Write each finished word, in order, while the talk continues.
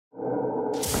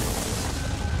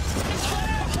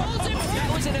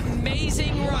was an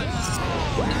amazing run.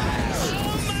 Oh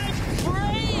my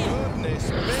brain! Goodness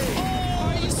me! Oh,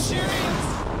 are you serious?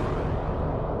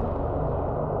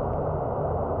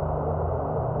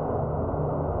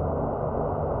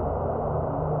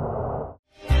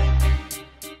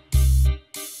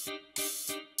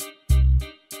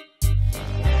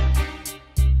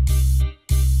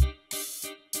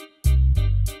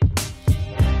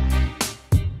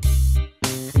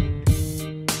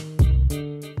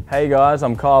 Hey guys,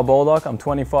 I'm Kyle Baldock, I'm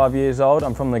 25 years old,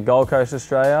 I'm from the Gold Coast,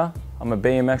 Australia. I'm a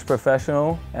BMX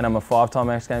professional and I'm a 5-time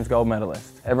X Games gold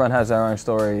medalist. Everyone has their own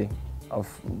story of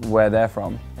where they're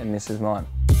from, and this is mine.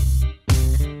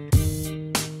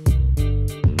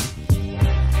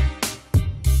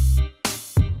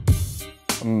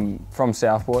 I'm from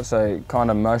Southport, so kind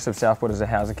of most of Southport is a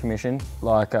housing commission,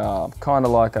 like kind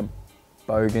of like a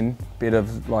bogan bit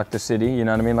of like the city, you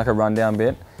know what I mean, like a rundown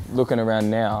bit. Looking around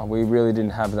now, we really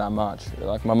didn't have that much.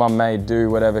 Like my mum may do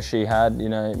whatever she had, you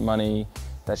know, money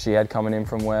that she had coming in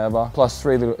from wherever, plus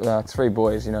three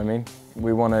boys, you know what I mean?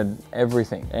 We wanted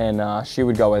everything, and she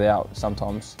would go without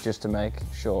sometimes just to make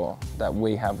sure that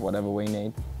we have whatever we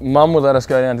need. Mum would let us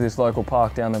go down to this local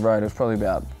park down the road. It was probably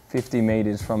about 50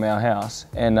 metres from our house,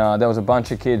 and there was a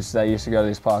bunch of kids that used to go to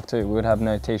this park too. We would have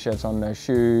no t-shirts on, no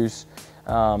shoes.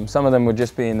 Some of them would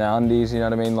just be in their undies, you know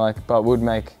what I mean? Like, but we'd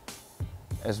make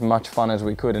as much fun as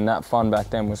we could, and that fun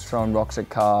back then was throwing rocks at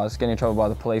cars, getting in trouble by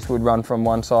the police. We'd run from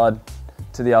one side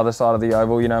to the other side of the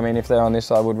oval, you know what I mean? If they're on this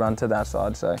side, we'd run to that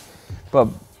side. So, but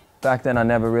back then I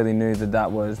never really knew that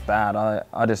that was bad. It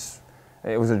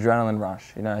was adrenaline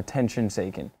rush, you know, attention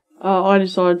seeking. I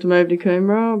decided to move to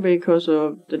Coomera because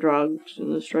of the drugs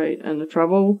in the street and the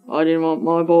trouble. I didn't want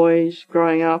my boys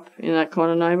growing up in that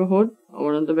kind of neighbourhood. I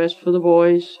wanted the best for the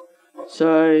boys.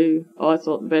 So I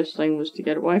thought the best thing was to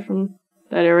get away from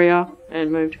that area and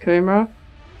move to Coomera.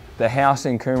 The house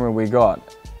in Coomera we got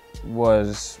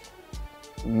was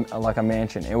like a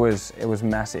mansion. It was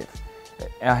massive.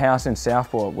 Our house in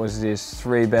Southport was this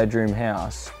 3-bedroom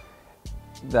house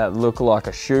that looked like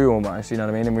a shoe almost, you know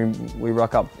what I mean? And we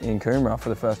rock up in Coomera for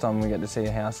the first time and we get to see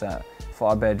a house that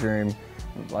 5-bedroom,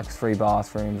 like 3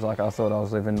 bathrooms. Like I thought I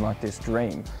was living like this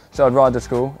dream. So I'd ride to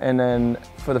school, and then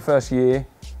for the first year,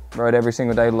 rode every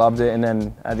single day, loved it, and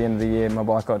then at the end of the year my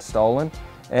bike got stolen.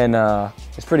 And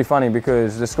it's pretty funny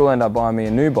because the school ended up buying me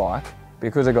a new bike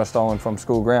because it got stolen from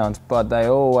school grounds, but they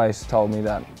always told me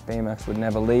that BMX would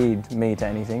never lead me to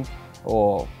anything,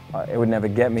 or it would never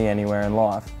get me anywhere in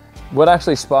life. What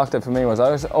actually sparked it for me was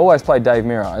I always played Dave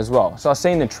Mirror as well. So I've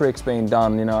seen the tricks being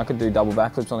done, you know, I could do double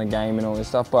backflips on a game and all this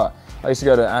stuff, but I used to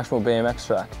go to an actual BMX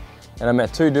track and I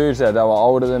met 2 dudes there that were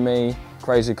older than me,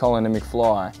 Crazy Colin and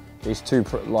McFly. These 2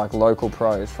 like local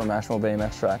pros from Ashmore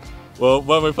BMX track. Well,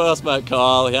 when we first met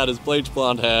Kyle, he had his bleach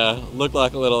blonde hair, looked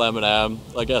like a little Eminem.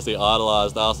 I guess he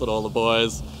idolised us and all the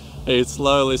boys. He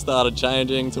slowly started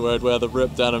changing to where he'd wear the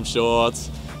ripped denim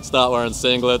shorts, start wearing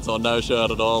singlets or no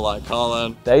shirt at all like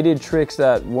Colin. They did tricks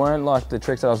that weren't like the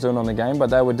tricks that I was doing on the game,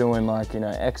 but they were doing like, you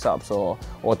know, X-ups or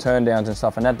turn downs and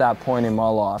stuff. And at that point in my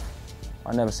life,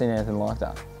 I'd never seen anything like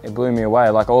that. It blew me away.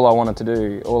 Like all I wanted to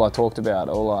do, all I talked about,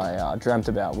 all I dreamt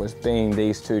about was being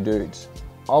these 2 dudes.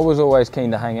 I was always keen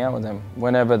to hang out with them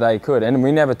whenever they could. And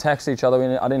we never texted each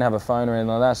other. I didn't have a phone or anything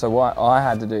like that. So what I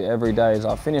had to do every day is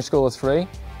I finished school at 3,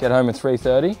 get home at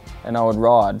 3:30, and I would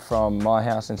ride from my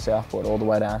house in Southport all the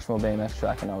way to Ashmore BMX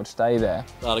track, and I would stay there.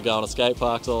 Started going to skate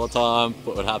parks all the time,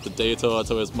 but would have to detour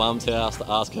to his mum's house to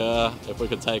ask her if we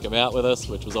could take him out with us,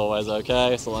 which was always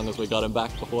okay, so long as we got him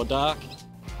back before dark.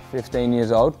 15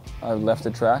 years old, I left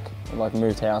the track, like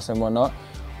moved house and whatnot.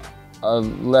 I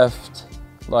left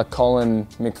like Colin,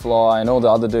 McFly and all the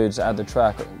other dudes at the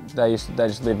track. They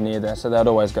just lived near there, so they'd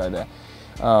always go there.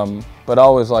 But I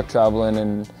was like traveling,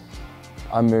 and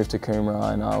I moved to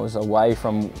Coomera and I was away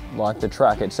from like the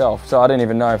track itself. So I didn't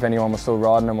even know if anyone was still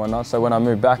riding and whatnot. So when I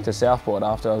moved back to Southport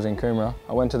after I was in Coomera,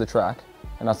 I went to the track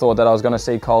and I thought that I was gonna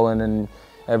see Colin and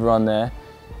everyone there.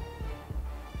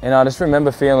 And I just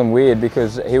remember feeling weird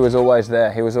because he was always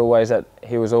there. He was always at the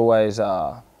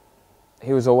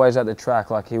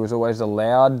track. Like he was always a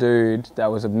loud dude that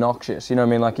was obnoxious. You know what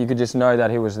I mean? Like you could just know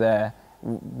that he was there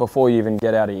before you even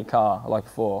get out of your car. Like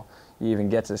before you even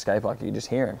get to the skate park, you could just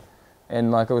hear him.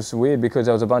 And like it was weird because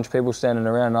there was a bunch of people standing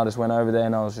around, and I just went over there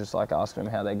and I was just like asking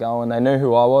them how they're going. They knew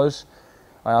who I was.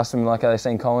 I asked them like, have they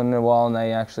seen Colin in a while? And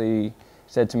they actually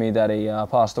said to me that he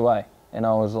passed away. And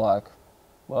I was like,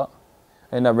 what?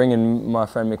 I ended up ringing my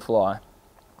friend McFly,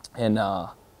 and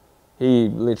he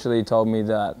literally told me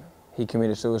that he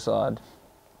committed suicide.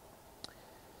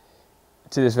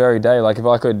 To this very day, like if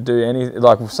I could do any,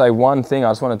 like say one thing, I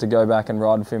just wanted to go back and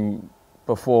ride with him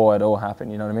before it all happened,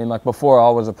 you know what I mean? Like before I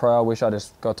was a pro, I wish I just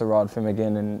got to ride for him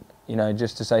again and, you know,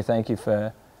 just to say thank you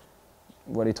for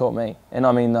what he taught me. And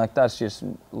I mean, like that's just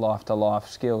life to life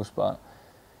skills, but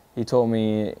he taught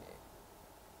me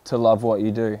to love what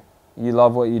you do. You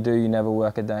love what you do, you never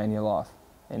work a day in your life.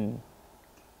 And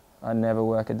I never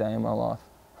work a day in my life.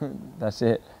 That's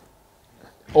it.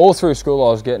 All through school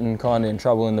I was getting kind of in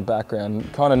trouble in the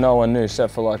background. Kind of no one knew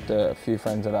except for like the few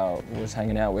friends that I was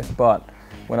hanging out with. But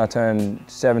when I turned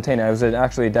 17, it was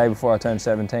actually a day before I turned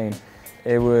 17.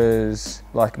 It was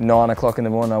like 9 o'clock in the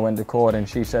morning, I went to court and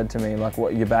she said to me like,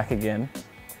 what, you're back again?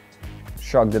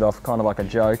 Shrugged it off kind of like a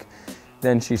joke.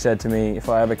 Then she said to me, if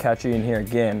I ever catch you in here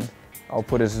again, I'll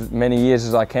put as many years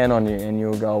as I can on you and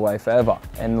you'll go away forever.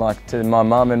 And like to my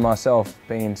mum and myself,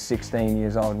 being 16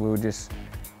 years old, we were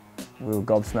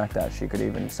gobsmacked that she could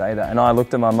even say that. And I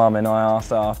looked at my mum and I asked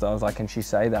her after, I was like, can she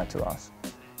say that to us?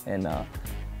 And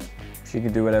she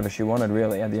could do whatever she wanted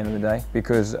really at the end of the day,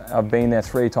 because I've been there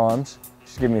 3 times.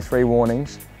 She's given me 3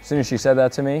 warnings. As soon as she said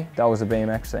that to me, that was the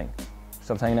BMX thing.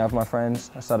 Stopped hanging out with my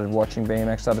friends. I started watching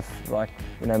BMX, started like,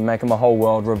 you know, making my whole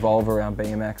world revolve around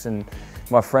BMX, and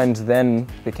my friends then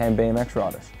became BMX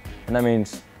riders. And that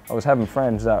means I was having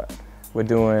friends that were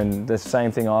doing the same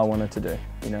thing I wanted to do.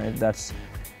 You know, that's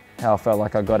how I felt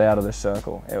like I got out of the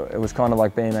circle. It was kind of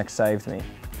like BMX saved me.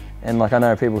 And like I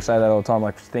know people say that all the time,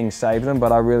 like things save them,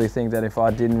 but I really think that if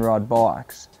I didn't ride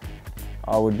bikes,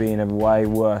 I would be in a way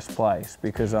worse place,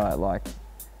 because I'm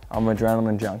an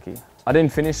adrenaline junkie. I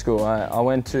didn't finish school. I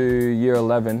went to year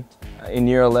 11. In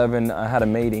year 11, I had a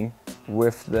meeting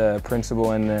with the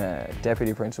principal and the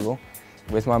deputy principal,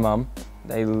 with my mum.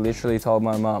 They literally told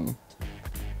my mum,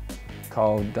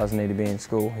 Kyle doesn't need to be in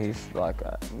school. He's like,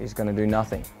 he's gonna do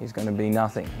nothing. He's gonna be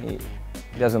nothing. He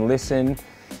doesn't listen.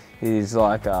 He's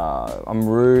like, I'm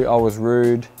rude, I was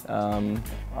rude.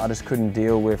 I just couldn't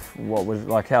deal with what was,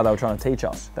 like how they were trying to teach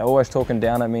us. They were always talking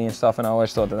down at me and stuff, and I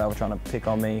always thought that they were trying to pick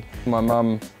on me. My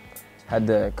mum had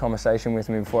the conversation with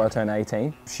me before I turned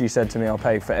 18. She said to me, I'll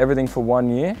pay for everything for 1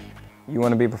 year. You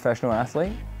want to be a professional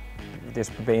athlete? This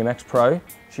BMX pro.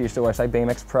 She used to always say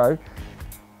BMX pro.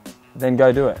 Then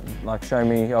go do it. Like show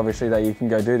me obviously that you can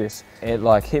go do this. It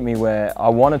like hit me where I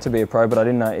wanted to be a pro, but I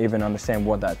didn't even understand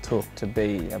what that took to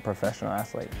be a professional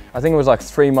athlete. I think it was like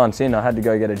 3 months in, I had to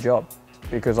go get a job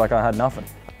because like I had nothing.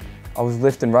 I was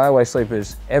lifting railway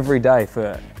sleepers every day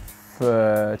for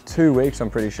 2 weeks, I'm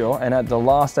pretty sure. And at the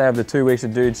last day of the 2 weeks, the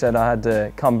dude said I had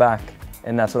to come back,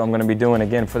 and that's what I'm gonna be doing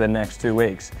again for the next 2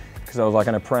 weeks, because I was like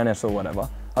an apprentice or whatever.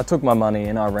 I took my money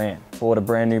and I ran. Bought a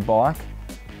brand new bike,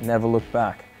 never looked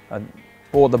back. I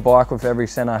bought the bike with every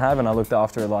cent I have, and I looked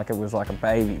after it like it was like a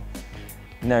baby.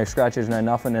 No scratches, no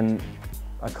nothing, and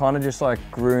I kind of just like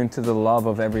grew into the love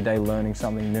of every day learning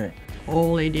something new.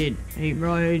 All he did, he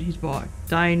rode his bike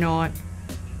day, night.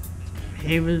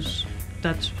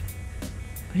 That's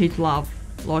his love.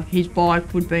 Like his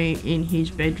bike would be in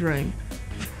his bedroom.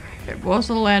 It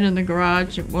wasn't allowed in the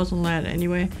garage, it wasn't allowed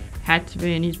anywhere. Had to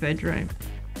be in his bedroom.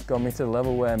 Got me to the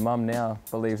level where mum now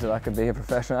believes that I could be a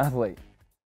professional athlete.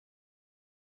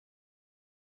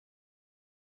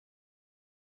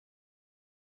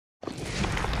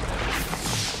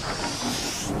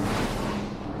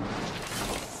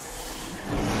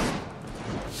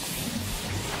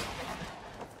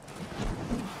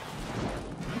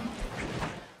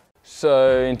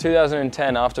 So in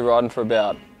 2010, after riding for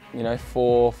about, 4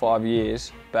 or 5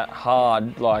 years, but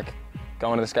hard, like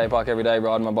going to the skate park every day,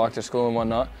 riding my bike to school and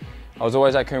whatnot, I was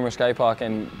always at Coomera skate park,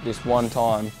 and this one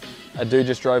time, a dude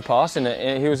just drove past, and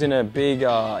he was in a big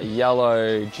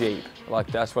yellow Jeep. Like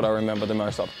that's what I remember the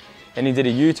most of. And he did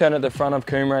a U-turn at the front of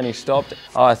Coomera and he stopped.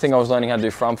 I think I was learning how to do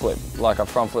front flip, like a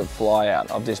front flip fly out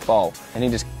of this bowl. And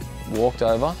he just walked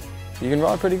over. You can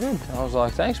ride pretty good. I was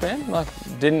like, thanks man. Like,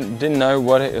 didn't know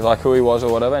who he was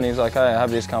or whatever. And he's like, hey, I have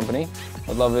this company.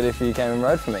 I'd love it if you came and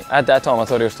rode for me. At that time, I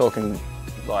thought he was talking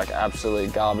like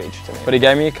absolute garbage to me. But he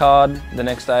gave me a card. The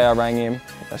next day I rang him.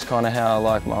 That's kind of how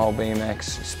like my whole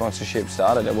BMX sponsorship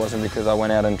started. It wasn't because I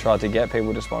went out and tried to get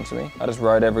people to sponsor me. I just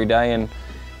rode every day, and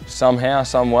somehow,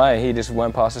 some way, he just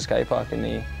went past the skate park and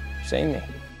he seen me.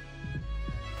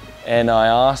 And I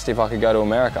asked if I could go to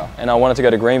America. And I wanted to go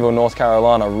to Greenville, North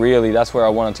Carolina. Really, that's where I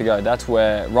wanted to go. That's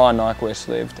where Ryan Nyquist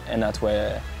lived, and that's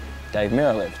where Dave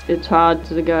Mirra lived. It's hard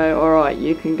to go, all right,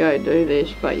 you can go do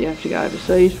this, but you have to go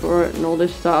overseas for it and all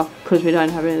this stuff, because we don't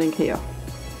have anything here.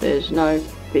 There's no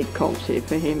big comps here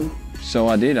for him. So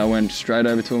I did. I went straight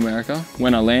over to America.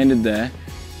 When I landed there,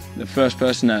 the first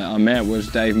person that I met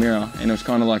was Dave Mirra, and it was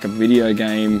kind of like a video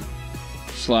game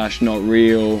 / not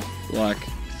real like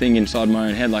thing inside my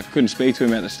own head. Like I couldn't speak to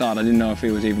him at the start. I didn't know if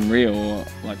he was even real or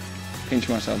like pinch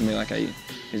myself and be like, hey,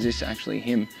 is this actually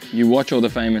him? You watch all the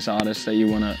famous artists that you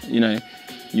wanna,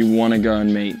 you wanna go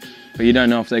and meet, but you don't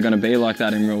know if they're gonna be like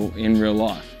that in real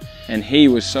life. And he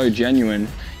was so genuine.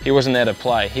 He wasn't there to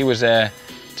play. He was there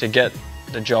to get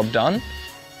the job done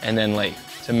and then leave.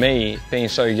 To me, being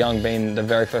so young, being the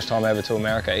very first time ever to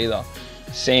America either,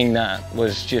 seeing that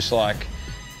was just like,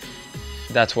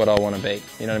 that's what I want to be.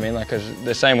 You know what I mean? Like, cause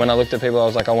the same when I looked at people, I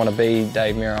was like, I want to be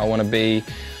Dave Mirra, I want to be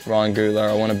Ryan Gouler,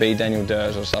 I want to be Daniel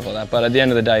Durs or stuff like that. But at the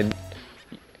end of the day,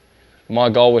 my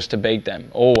goal was to beat them,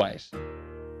 always.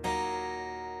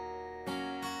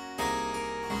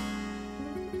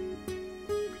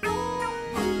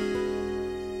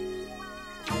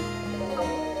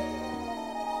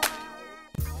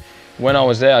 When I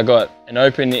was there, I got an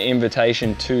open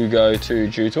invitation to go to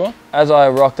Jew Tour. As I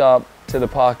rocked up to the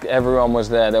park, everyone was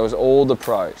there. There was all the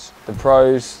pros. The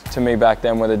pros to me back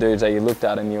then were the dudes that you looked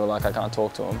at and you were like, I can't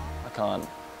talk to them. I can't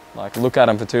like look at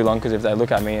them for too long, because if they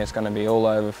look at me, it's going to be all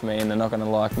over for me and they're not going to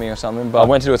like me or something. But I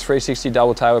went to do a 360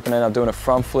 double tail whip and ended up doing a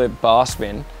front flip bar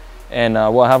spin. And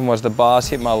what happened was the bars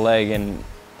hit my leg and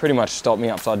pretty much stopped me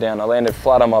upside down. I landed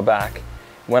flat on my back.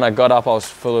 When I got up, I was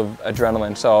full of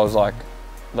adrenaline, so I was like,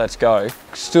 let's go.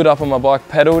 Stood up on my bike,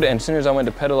 pedaled, and as soon as I went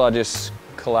to pedal, I just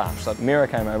collapsed. Like,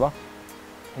 Mirra came over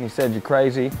and he said, you're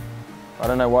crazy. I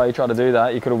don't know why you tried to do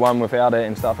that. You could have won without it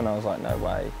and stuff. And I was like, no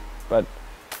way. But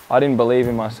I didn't believe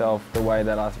in myself the way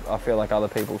that I feel like other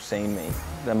people seen me.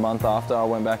 The month after, I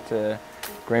went back to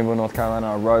Greenville, North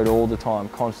Carolina. I rode all the time,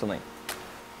 constantly.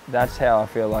 That's how I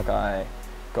feel like I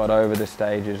got over the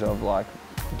stages of like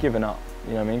giving up.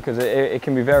 You know what I mean? Because it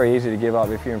can be very easy to give up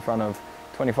if you're in front of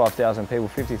 25,000 people,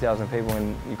 50,000 people,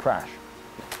 and you crash.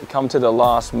 Come to the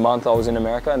last month I was in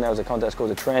America, and there was a contest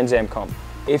called the Trans Am Comp.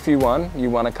 If you won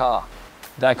a car.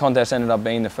 That contest ended up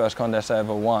being the first contest I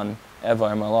ever won,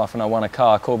 ever in my life, and I won a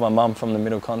car. I called my mum from the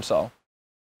middle console.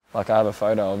 Like, I have a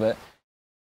photo of it.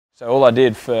 So all I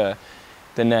did for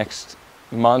the next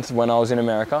month when I was in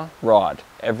America, ride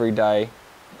every day,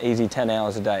 easy 10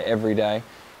 hours a day, every day.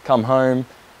 Come home,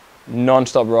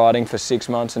 non-stop riding for 6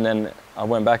 months, and then I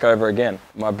went back over again.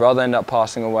 My brother ended up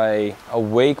passing away a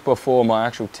week before my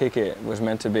actual ticket was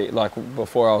meant to be, like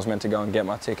before I was meant to go and get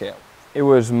my ticket. It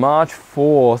was March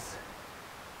 4th,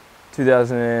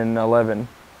 2011,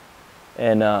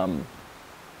 and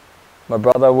my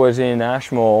brother was in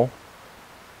Ashmore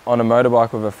on a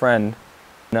motorbike with a friend.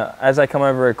 Now, as I come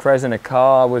over a crescent, a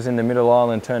car was in the middle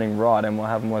island turning right, and what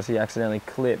happened was he accidentally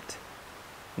clipped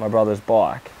my brother's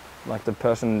bike. Like, the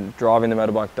person driving the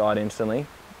motorbike died instantly,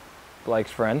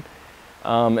 Blake's friend,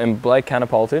 and Blake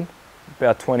catapulted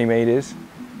about 20 meters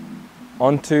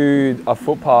onto a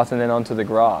footpath and then onto the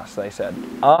grass, they said.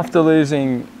 After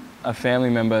losing a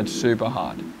family member, it's super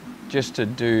hard just to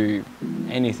do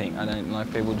anything. I don't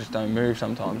like, people just don't move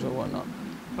sometimes or whatnot.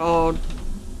 God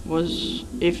was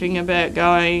iffing about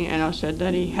going, and I said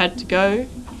that he had to go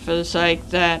for the sake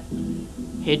that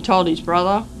he'd told his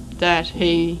brother that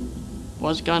he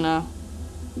was gonna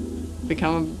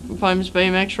become a famous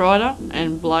BMX rider,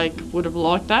 and Blake would have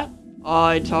liked that.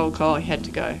 I told Kyle he had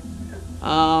to go.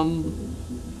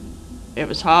 It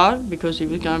was hard because he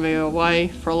was going to be away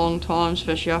for a long time,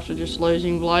 especially after just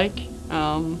losing Blake.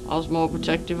 I was more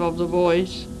protective of the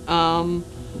boys,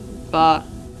 but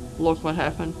look what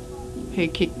happened. He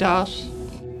kicked us.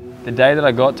 The day that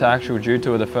I got to actual Jew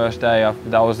Tour, the first day,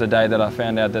 that was the day that I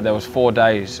found out that there was 4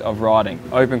 days of riding.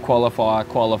 Open qualifier,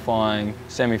 qualifying,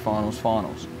 semi-finals,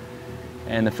 finals.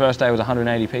 And the first day was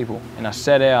 180 people. And I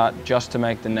set out just to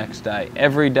make the next day.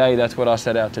 Every day, that's what I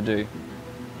set out to do.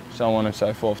 So on and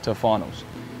so forth, to finals.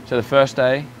 So the first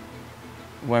day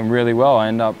went really well. I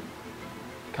ended up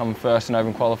coming first in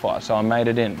open qualifier, so I made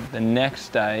it in. The next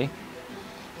day,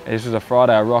 this was a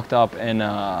Friday, I rocked up and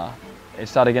it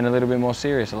started getting a little bit more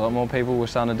serious. A lot more people were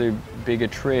starting to do bigger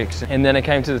tricks. And then it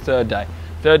came to the third day.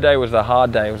 Third day was the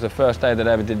hard day. It was the first day that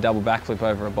I ever did double backflip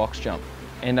over a box jump.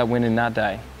 I ended up winning that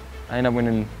day. I ended up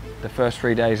winning the first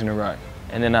 3 days in a row.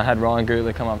 And then I had Ryan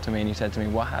Gouler come up to me and he said to me,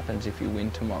 what happens if you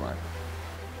win tomorrow?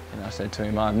 And I said to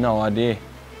him, I have no idea.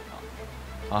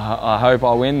 I hope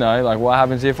I win though. Like, what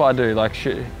happens if I do? Like,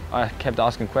 I kept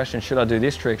asking questions. Should I do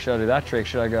this trick? Should I do that trick?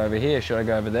 Should I go over here? Should I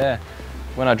go over there?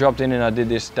 When I dropped in and I did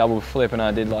this double flip and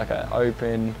I did like an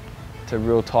open to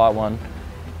real tight one,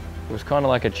 it was kind of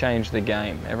like a change the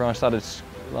game. Everyone started,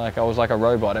 like, I was like a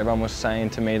robot. Everyone was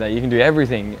saying to me that you can do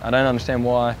everything. I don't understand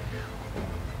why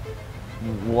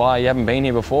you haven't been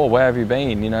here before. Where have you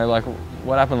been? You know, like,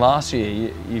 what happened last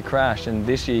year? You crashed, and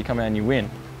this year you come out and you win.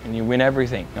 And you win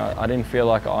everything. I didn't feel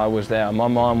like I was there. My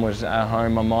mind was at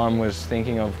home. My mind was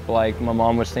thinking of Blake. My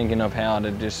mind was thinking of how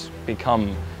to just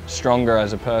become stronger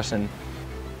as a person.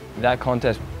 that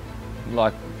contest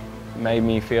like made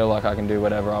me feel like I can do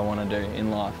whatever I want to do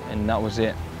in life, and that was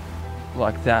it.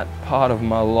 Like that part of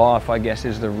my life, I guess,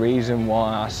 is the reason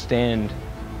why I stand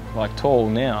like tall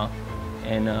now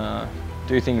and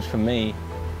do things for me,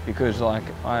 because like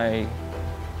I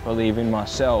believe in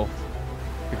myself,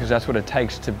 because that's what it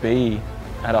takes to be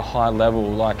at a high level,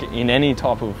 like in any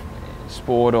type of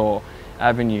sport or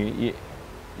avenue.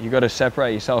 You got to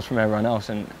separate yourselves from everyone else,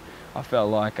 and I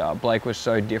felt like Blake was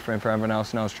so different from everyone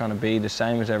else, and I was trying to be the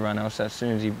same as everyone else. As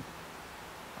soon as he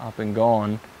up and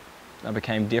gone, I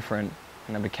became different,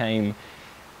 and I became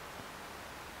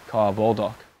Kyle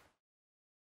Baldock.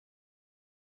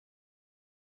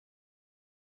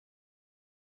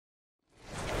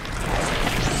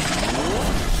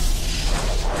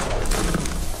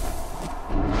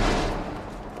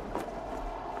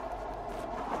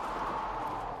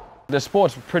 The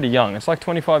sport's pretty young. It's like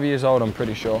 25 years old, I'm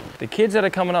pretty sure. The kids that are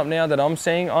coming up now that I'm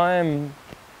seeing, I am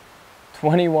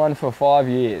 21 for 5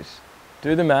 years.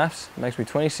 Do the maths, it makes me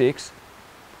 26.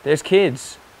 There's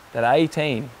kids that are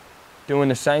 18 doing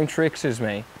the same tricks as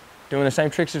me, doing the same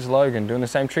tricks as Logan, doing the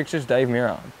same tricks as Dave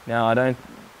Mirra. Now,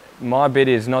 my bit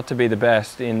is not to be the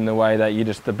best in the way that you're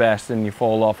just the best and you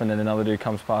fall off and then another dude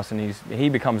comes past and he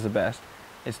becomes the best.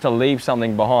 It's to leave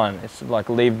something behind. It's like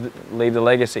leave the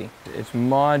legacy. It's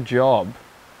my job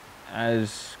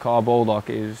as Kyle Baldock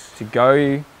is to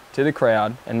go to the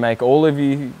crowd and make all of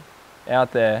you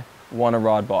out there want to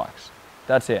ride bikes.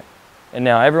 That's it. And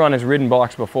now everyone has ridden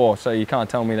bikes before, so you can't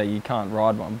tell me that you can't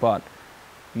ride one. But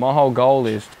my whole goal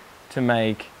is to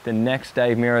make the next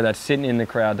Dave Mirra that's sitting in the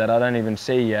crowd that I don't even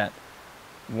see yet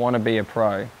want to be a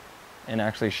pro and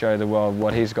actually show the world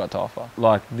what he's got to offer.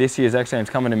 Like this year's X Games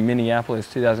coming to Minneapolis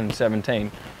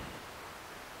 2017,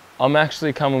 I'm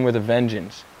actually coming with a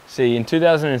vengeance. See, in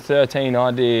 2013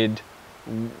 I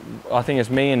think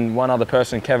it's me and one other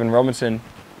person, Kevin Robinson,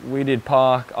 I did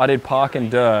park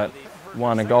and dirt,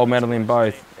 won a gold medal in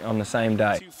both on the same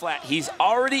day. Flat. He's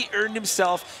already earned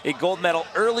himself a gold medal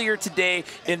earlier today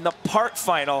in the park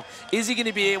final. Is he going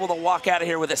to be able to walk out of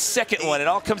here with a second one? It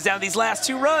all comes down to these last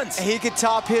two runs. He could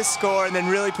top his score and then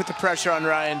really put the pressure on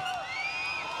Ryan.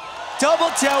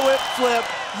 Double tail whip flip,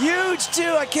 huge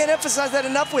too. I can't emphasize that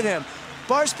enough with him.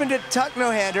 Bar spin to tuck no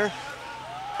hander,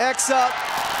 X up,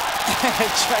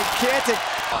 gigantic.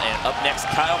 And up next,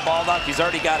 Kyle Baldock. He's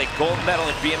already got a gold medal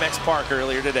in BMX Park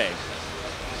earlier today.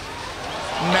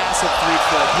 Massive three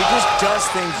flip. He just does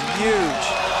things huge.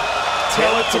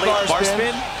 Tail whip to bar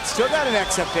spin. Still got an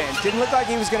X up in. Didn't look like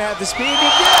he was going to have the speed. He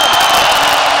did.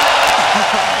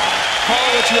 Paul,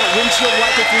 what you got? Windshield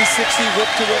wiper 360, whip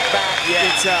to whip back. Yeah.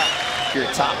 It's your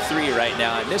top three right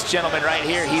now. And this gentleman right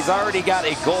here, he's already got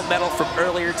a gold medal from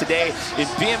earlier today in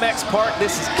BMX Park.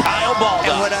 This is Kyle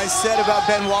Baldock. And what I said about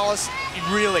Ben Wallace,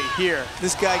 really, here,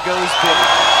 this guy goes big.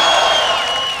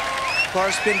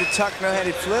 Bar spin to tuck,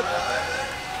 no-handed flip.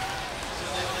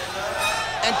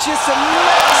 And just a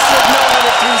massive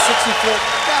no-handed 360 flip.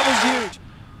 That was huge.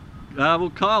 Well,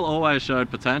 Kyle always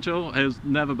showed potential. He's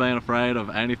never been afraid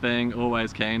of anything,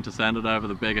 always keen to send it over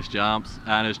the biggest jumps,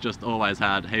 and has just always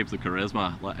had heaps of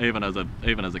charisma. Like, even as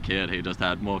a kid, he just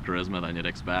had more charisma than you'd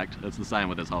expect. It's the same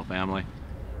with his whole family.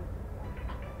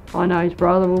 I know his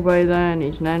brother will be there and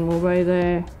his nan will be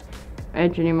there,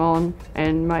 edging him on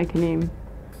and making him,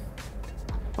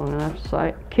 I'm going to have to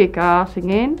say, kick ass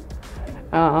again.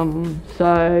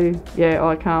 So, yeah,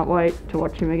 I can't wait to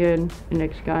watch him again in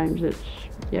next games. It's,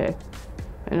 yeah,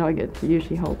 and I get to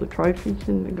usually hold the trophies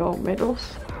and the gold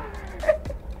medals.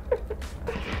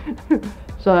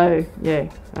 So, yeah,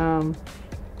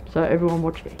 so everyone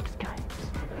watch X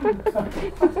Games.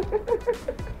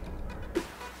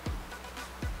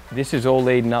 This is all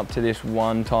leading up to this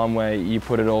one time where you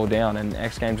put it all down, and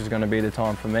X Games is going to be the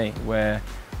time for me where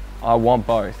I want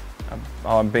both.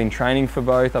 I've been training for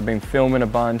both, I've been filming a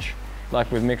bunch, like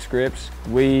with Mixed Grips.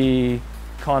 We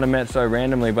kind of met so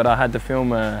randomly, but I had to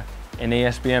film an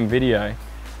ESPN video,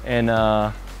 and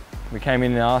we came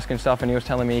in and asking stuff, and he was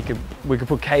telling me we could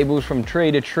put cables from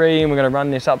tree to tree, and we're going to run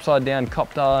this upside down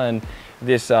copter and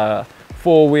this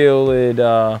four-wheeled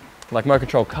like remote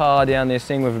control car down this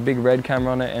thing with a big red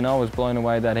camera on it, and I was blown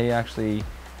away that he actually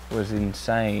was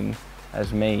insane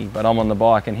as me, but I'm on the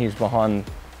bike and he's behind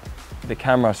the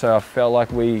camera, so I felt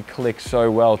like we clicked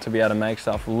so well to be able to make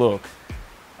stuff look,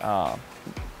 I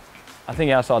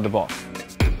think, outside the box.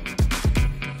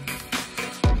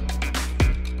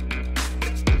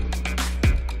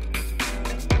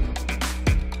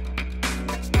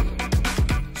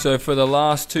 So for the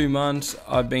last 2 months,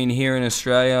 I've been here in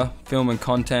Australia filming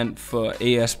content for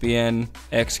ESPN,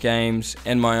 X Games,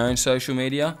 and my own social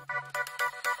media.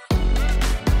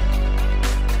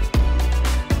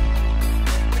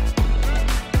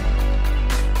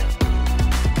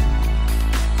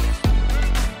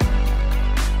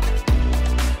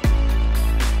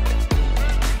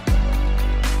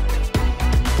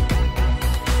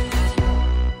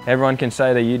 Everyone can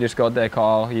say that you just got there,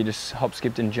 Kyle, you just hop,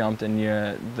 skipped and jumped and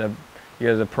you're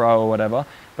the pro or whatever,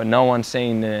 but no one's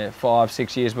seen the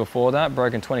 5-6 years before that,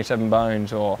 broken 27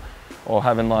 bones or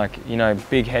having like, you know,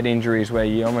 big head injuries where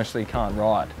you almost can't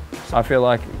ride. So I feel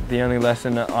like the only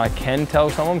lesson that I can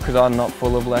tell someone, because I'm not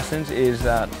full of lessons, is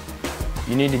that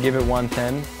you need to give it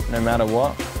 110 no matter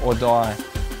what, or die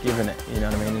giving it, you know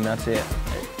what I mean, and that's it.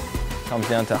 It comes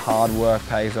down to hard work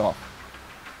pays off.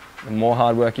 The more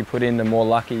hard work you put in, the more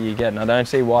lucky you get. And I don't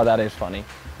see why that is funny,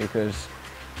 because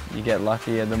you get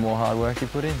luckier the more hard work you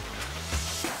put in.